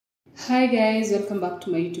Hi guys, welcome back to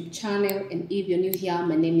my YouTube channel, and if you're new here,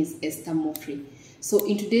 my name is Esther Mofrey. So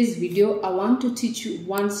in today's video, I want to teach you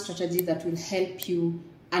one strategy that will help you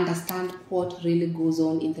understand what really goes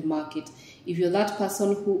on in the market. If you're that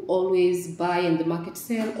person who always buy and the market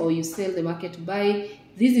sell, or you sell the market buy,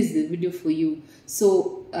 this is the video for you.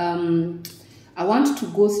 So I want to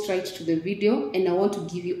go straight to the video and I want to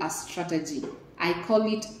give you a strategy. I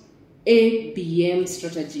call it ABM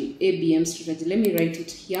strategy. ABM strategy. Let me write it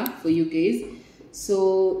here for you guys.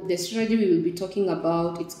 So the strategy we will be talking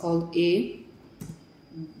about, it's called ABM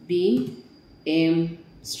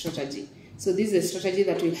strategy. So this is a strategy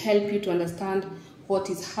that will help you to understand what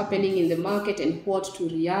is happening in the market and what to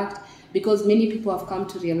react, because many people have come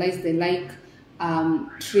to realize they like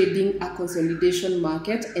trading a consolidation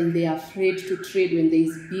market and they are afraid to trade when there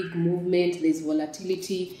is big movement, there is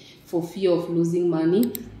volatility, for fear of losing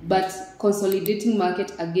money. But consolidating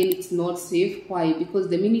market, again, it's not safe. Why? Because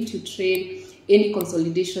the minute you trade any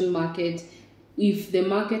consolidation market, if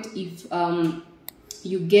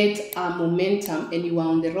you get a momentum and you are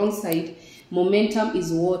on the wrong side, momentum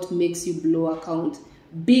is what makes you blow account.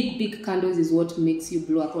 Big candles is what makes you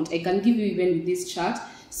blow account. I can give you even with this chart.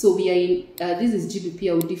 So we are in this is GBP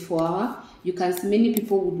AUD 4 hour. You can see many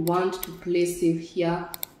people would want to play safe here.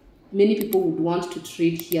 Many people would want to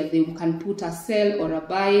trade here. They can put a sell or a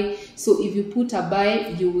buy. So if you put a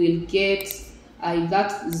buy, you will get, if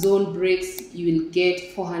that zone breaks, you will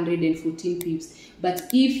get 414 pips. But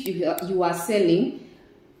if you are selling,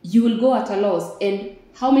 you will go at a loss. And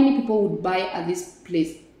how many people would buy at this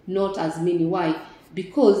place? Not as many. Why?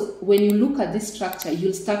 Because when you look at this structure,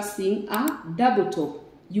 you'll start seeing a double top.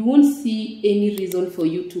 You won't see any reason for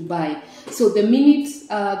you to buy. So the minute,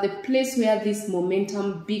 the place where this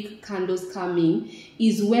momentum big candles come in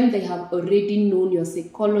is when they have already known your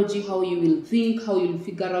psychology, how you will think, how you will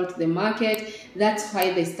figure out the market. That's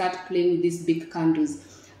why they start playing with these big candles.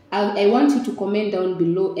 I want you to comment down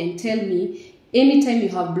below and tell me anytime you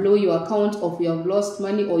have blow your account, or you have lost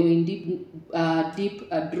money, or you're in deep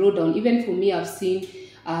drawdown. Even for me, I've seen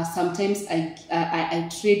sometimes I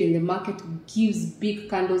trade and the market gives big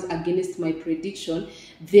candles against my prediction.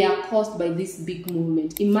 They are caused by this big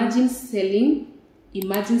movement. Imagine selling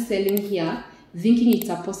here, thinking it's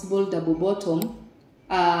a possible double bottom,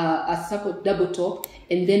 a support double top,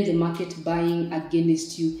 and then the market buying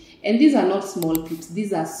against you. And these are not small pips.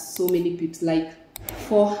 These are so many pips, like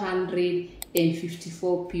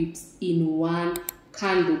 454 pips in one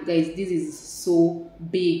candle. Guys, this is so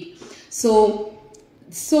big.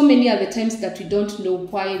 So many are the times that we don't know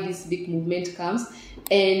why this big movement comes,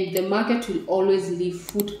 and the market will always leave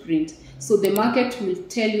footprint. So the market will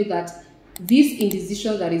tell you that this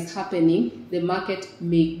indecision that is happening, the market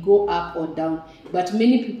may go up or down. But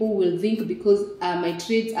many people will think because my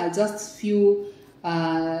trades are just few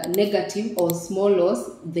negative or small loss,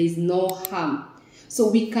 there is no harm. So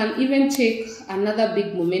we can even check another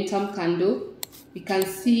big momentum candle. We can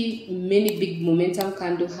see many big momentum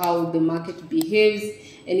candle, how the market behaves,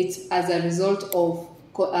 and it's as a result of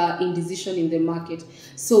indecision in the market.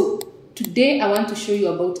 So today I want to show you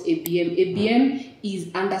about ABM. ABM is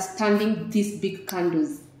understanding these big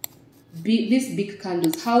candles. These big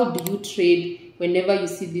candles. How do you trade whenever you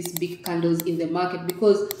see these big candles in the market?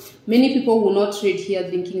 Because many people will not trade here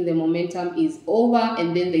thinking the momentum is over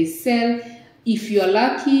and then they sell. If you are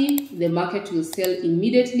lucky, the market will sell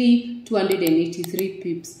immediately, 283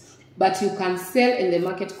 pips. But you can sell and the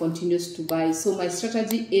market continues to buy. So my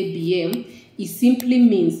strategy ABM, it simply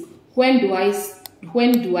means when do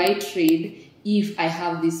I trade if I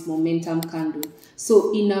have this momentum candle.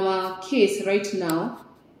 So in our case right now,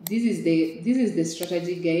 this is the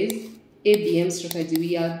strategy, guys. ABM strategy.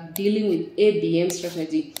 We are dealing with ABM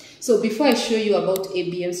strategy. So before I show you about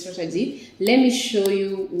ABM strategy, let me show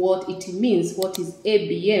you what it means. What is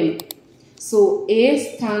ABM? So A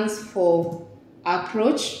stands for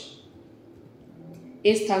approach.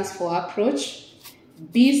 A stands for approach.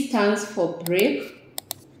 B stands for break.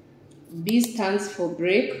 B stands for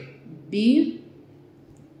break. B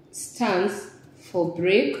stands for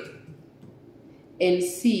break. And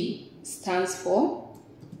C stands for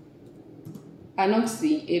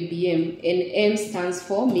ABM, and M stands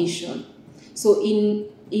for mission. So in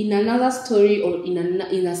another story, or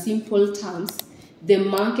in a simple terms, the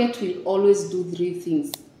market will always do three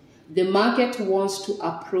things. The market wants to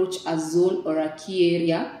approach a zone or a key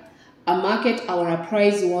area. A market or a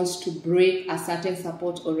price wants to break a certain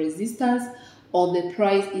support or resistance, or the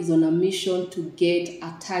price is on a mission to get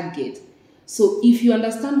a target. So if you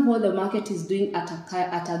understand what the market is doing at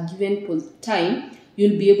a given time,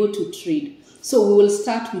 you'll be able to trade. So we will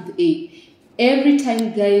start with A. every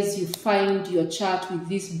time, guys, you find your chart with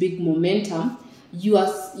this big momentum, you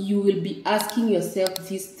will be asking yourself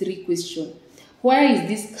these 3 questions. Where is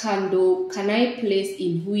this candle? Can I place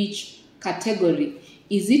in which category?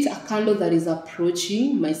 Is it a candle that is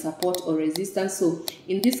approaching my support or resistance? So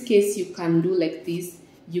in this case, you can do like this.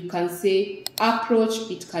 You can say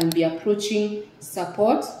approach. It can be approaching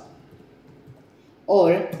support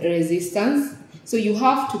or resistance. So you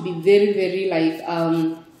have to be very, very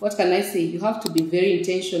like, what can I say? You have to be very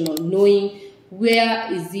intentional, knowing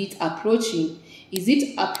where is it approaching. Is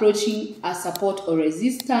it approaching a support or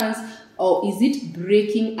resistance? Or is it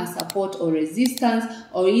breaking a support or resistance?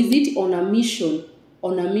 Or is it on a mission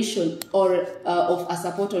or of a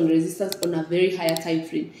support or resistance on a very higher time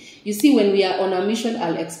frame? You see, when we are on a mission,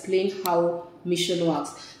 I'll explain how mission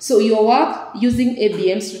works. So your work using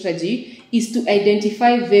ABM strategy is to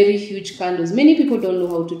identify very huge candles. Many people don't know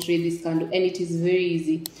how to trade this candle, and it is very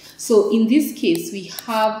easy. So in this case, we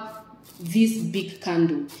have this big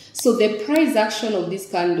candle. So the price action of this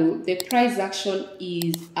candle, the price action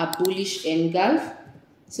is a bullish engulf.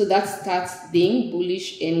 So that starts being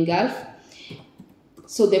bullish engulf.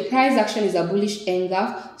 So the price action is a bullish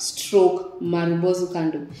engulf stroke Marubozu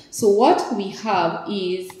candle. So what we have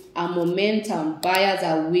is a momentum. Buyers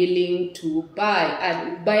are willing to buy,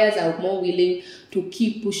 and buyers are more willing to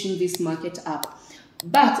keep pushing this market up.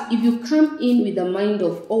 But if you come in with the mind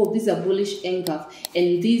of, oh, this is a bullish engulf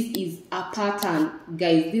and this is a pattern,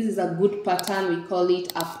 guys, this is a good pattern. We call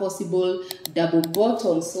it a possible double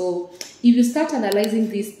bottom. So if you start analyzing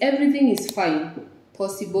this, everything is fine.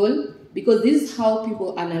 Possible, because this is how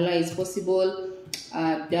people analyze possible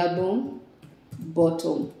double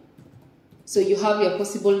bottom. So you have your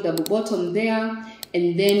possible double bottom there,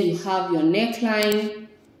 and then you have your neckline.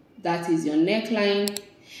 That is your neckline.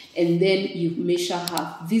 And then you measure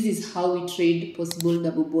half. This is how we trade possible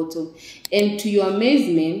double bottom. And to your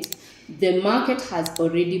amazement, the market has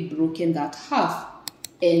already broken that half.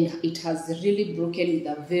 And it has really broken with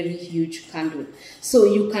a very huge candle. So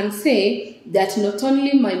you can say that not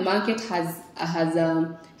only my market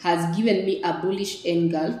has given me a bullish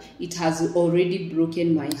engulf, it has already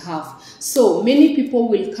broken my half. So many people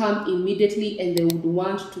will come immediately and they would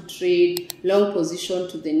want to trade long position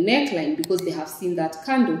to the neckline because they have seen that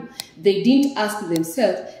candle. They didn't ask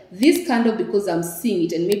themselves, this candle, because I'm seeing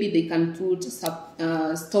it, and maybe they can put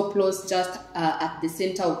stop loss just at the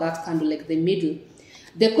center of that candle, like the middle.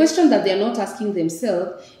 The question that they are not asking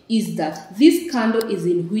themselves is that this candle is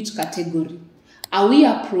in which category? Are we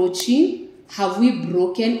approaching? Have we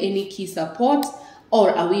broken any key support? Or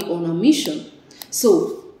are we on a mission?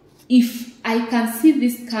 So if I can see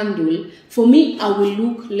this candle, for me, I will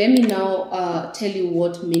look. Let me now tell you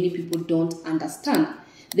what many people don't understand.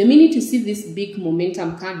 The minute you see this big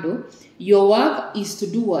momentum candle, your work is to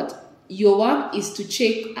do what? Your work is to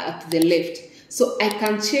check at the left. So I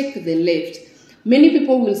can check the left. Many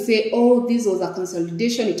people will say, oh, this was a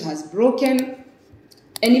consolidation, it has broken.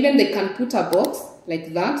 And even they can put a box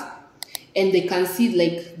like that, and they can see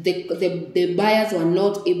like the buyers were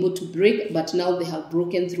not able to break, but now they have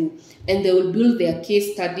broken through. And they will build their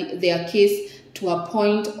case study, their case to a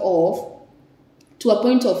point of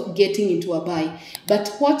getting into a buy.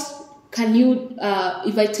 But what can you,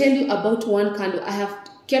 if I tell you about one candle, I have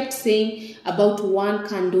kept saying about one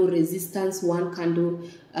candle resistance, one candle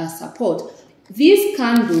support. This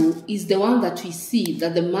candle is the one that we see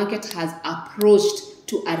that the market has approached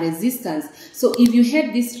to a resistance. So if you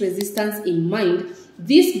had this resistance in mind,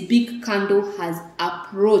 this big candle has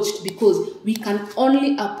approached, because we can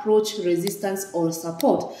only approach resistance or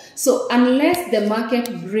support. So unless the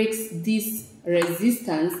market breaks this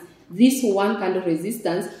resistance, this one candle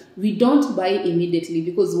resistance, we don't buy immediately,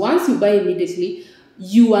 because once you buy immediately,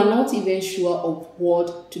 you are not even sure of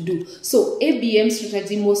what to do. So ABM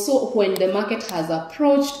strategy, more so when the market has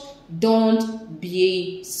approached, don't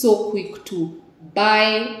be so quick to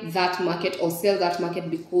buy that market or sell that market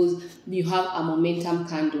because you have a momentum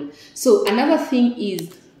candle. So another thing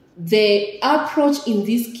is the approach in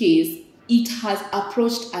this case, it has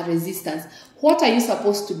approached a resistance. What are you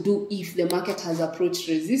supposed to do if the market has approached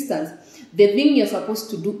resistance? The thing you're supposed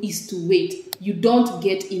to do is to wait. You don't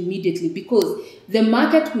get immediately, because the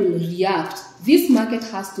market will react. This market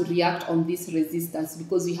has to react on this resistance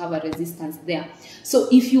because we have a resistance there. So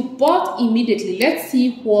if you bought immediately, let's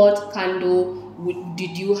see what candle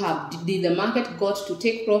did you have. Did the market got to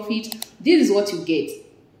take profit? This is what you get.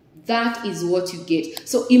 That is what you get.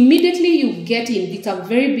 So immediately you get in. It's a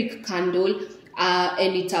very big candle.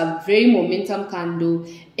 And it's a very momentum candle,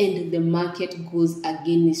 and the market goes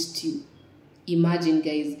against you. Imagine,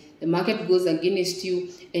 guys, the market goes against you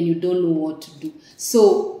and you don't know what to do.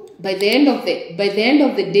 So by the end of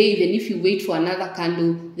the day, even if you wait for another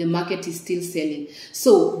candle, the market is still selling.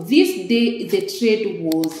 So this day the trade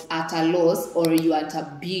was at a loss, or you at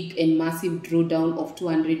a big and massive drawdown of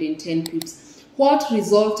 210 pips. What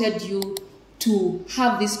resulted you to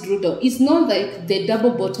have this drawdown? It's not like the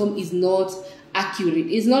double bottom is not accurate.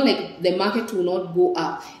 It's not like the market will not go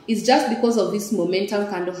up. It's just because of this momentum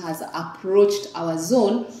candle has approached our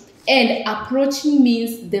zone, and approaching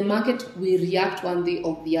means the market will react one way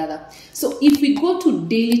or the other. So if we go to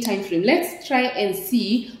daily time frame, let's try and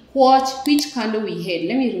see which candle we had.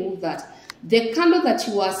 Let me remove that. The candle that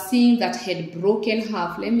you are seeing that had broken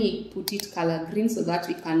half, let me put it color green so that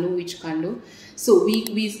we can know which candle. So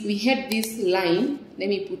we had this line. Let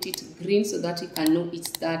me put it green so that we can know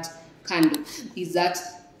it's that candle. Is that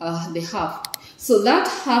the half? So that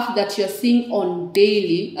half that you're seeing on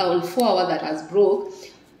daily, on 4 hour that has broke.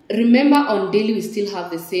 Remember, on daily we still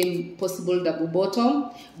have the same possible double bottom,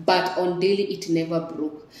 but on daily it never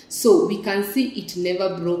broke. So we can see it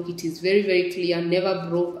never broke. It is very, very clear, never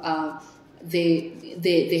broke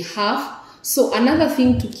the half. So another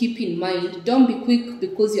thing to keep in mind, don't be quick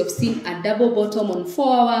because you've seen a double bottom on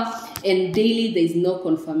 4 hour and daily there is no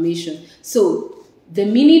confirmation. So the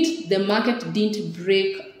minute the market didn't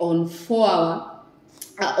break on 4 hour,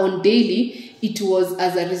 on daily, it was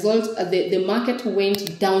as a result the market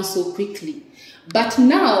went down so quickly. But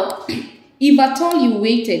now, if at all you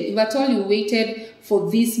waited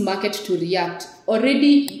for this market to react,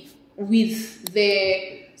 already with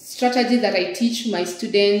the strategy that I teach my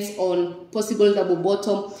students on possible double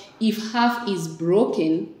bottom, if half is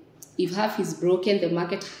broken, the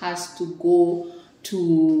market has to go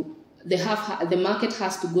to the market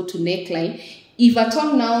has to go to neckline. If at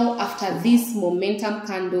all now, after this momentum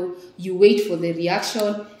candle, you wait for the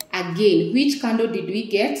reaction, again, which candle did we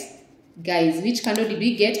get? Guys, which candle did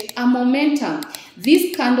we get? A momentum.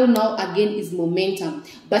 This candle now again is momentum.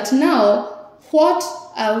 But now, what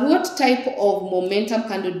type of momentum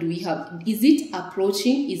candle do we have? Is it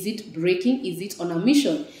approaching? Is it breaking? Is it on a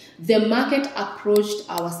mission? The market approached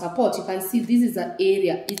our support. You can see this is an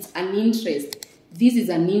area. It's an interest. This is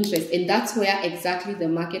an interest. And that's where exactly the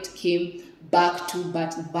market came back to,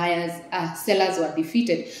 but sellers were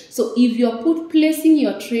defeated. So if you're placing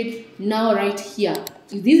your trade now right here,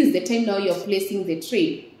 this is the time now you're placing the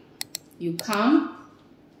trade. You come,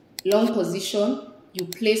 long position, you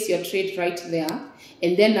place your trade right there,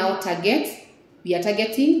 and then now we are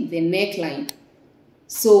targeting the neckline.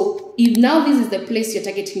 So if now this is the place you're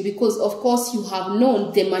targeting, because of course you have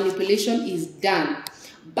known the manipulation is done,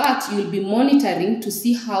 but you'll be monitoring to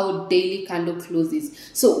see how daily candle closes.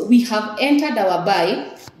 So we have entered our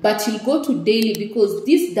buy, but you'll go to daily because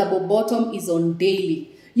this double bottom is on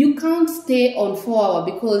daily. You can't stay on 4 hour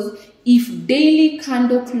because if daily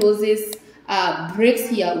candle closes, breaks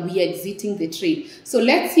here, we are exiting the trade. So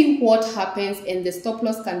let's see what happens, and the stop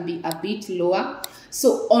loss can be a bit lower.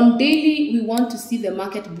 So on daily, we want to see the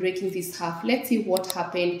market breaking this half. Let's see what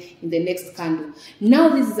happened in the next candle. Now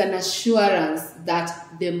this is an assurance that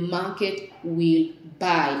the market will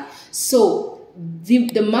buy. So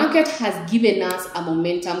the market has given us a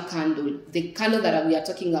momentum candle, the candle that we are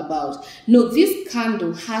talking about. Now this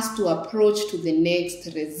candle has to approach to the next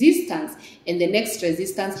resistance, and the next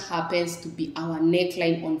resistance happens to be our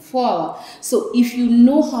neckline on 4 hour. So if you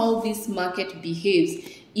know how this market behaves,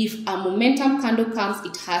 if a momentum candle comes,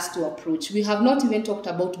 it has to approach. We have not even talked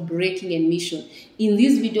about breaking and mission. In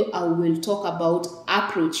this video, I will talk about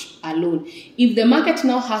approach alone. If the market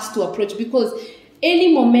now has to approach, because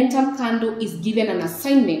any momentum candle is given an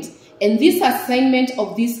assignment, and this assignment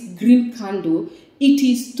of this green candle, it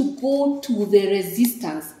is to go to the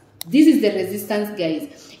resistance. This is the resistance,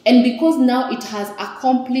 guys. And because now it has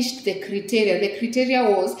accomplished the criteria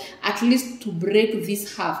was at least to break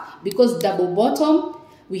this half, because double bottom,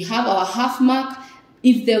 we have our half mark.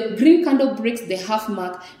 If the green candle breaks the half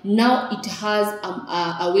mark, now it has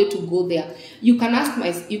a way to go there. You can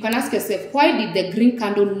ask yourself, why did the green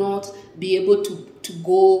candle not be able to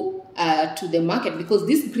go to the market? Because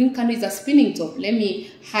this green candle is a spinning top. Let me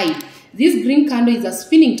hide. This green candle is a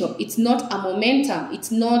spinning top. It's not a momentum.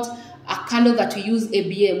 It's not a candle that we use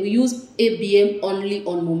ABM. We use ABM only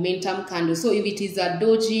on momentum candle. So if it is a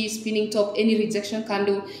doji, spinning top, any rejection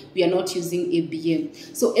candle, we are not using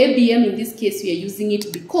ABM. So ABM in this case, we are using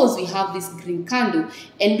it because we have this green candle.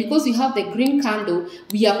 And because we have the green candle,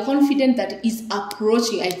 we are confident that it's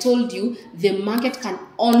approaching. I told you the market can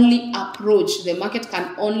only approach. The market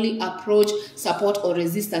can only approach support or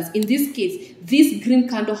resistance. In this case, this green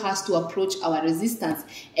candle has to approach our resistance.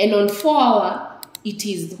 And on 4 hour, it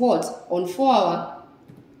is what? On 4 hour,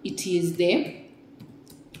 it is the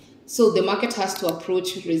So the market has to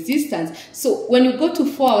approach resistance. So when you go to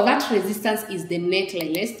 4 hour, that resistance is the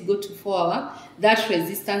neckline. Let's go to 4 hour. That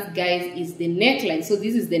resistance, guys, is the neckline. So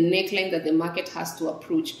this is the neckline that the market has to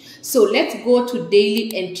approach. So let's go to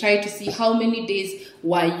daily and try to see how many days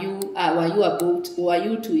were you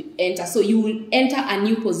to enter. So you will enter a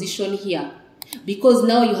new position here, because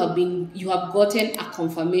now you have gotten a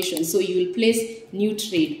confirmation. So you will place new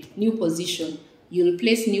trade, new position. You will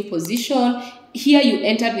place new position. Here you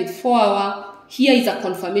entered with 4 hour. Here is a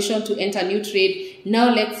confirmation to enter new trade.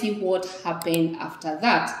 Now let's see what happened after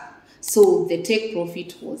that. So the take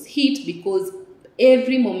profit was hit, because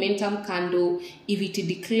every momentum candle, if it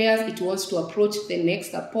declares it wants to approach the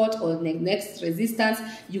next support or the next resistance,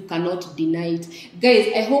 you cannot deny it. Guys,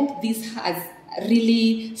 I hope this has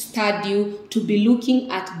really stirred you to be looking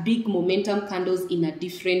at big momentum candles in a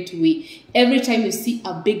different way. Every time you see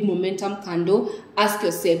a big momentum candle, ask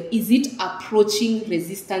yourself, is it approaching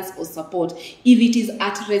resistance or support? If it is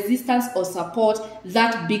at resistance or support,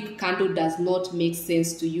 that big candle does not make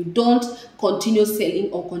sense to you. Don't continue selling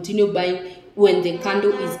or continue buying when the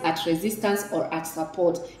candle is at resistance or at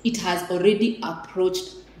support. It has already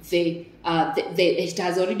approached it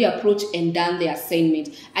has already approached and done the assignment.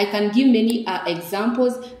 I can give many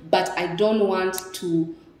examples, but I don't want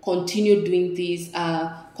to continue doing this.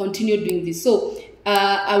 So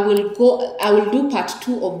I will do part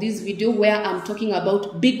 2 of this video, where I'm talking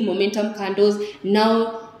about big momentum candles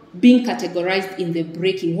now being categorized in the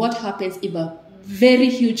breaking. What happens if a very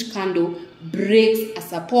huge candle breaks a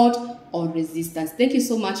support or resistance? Thank you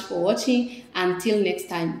so much for watching. Until next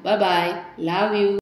time, bye bye. Love you.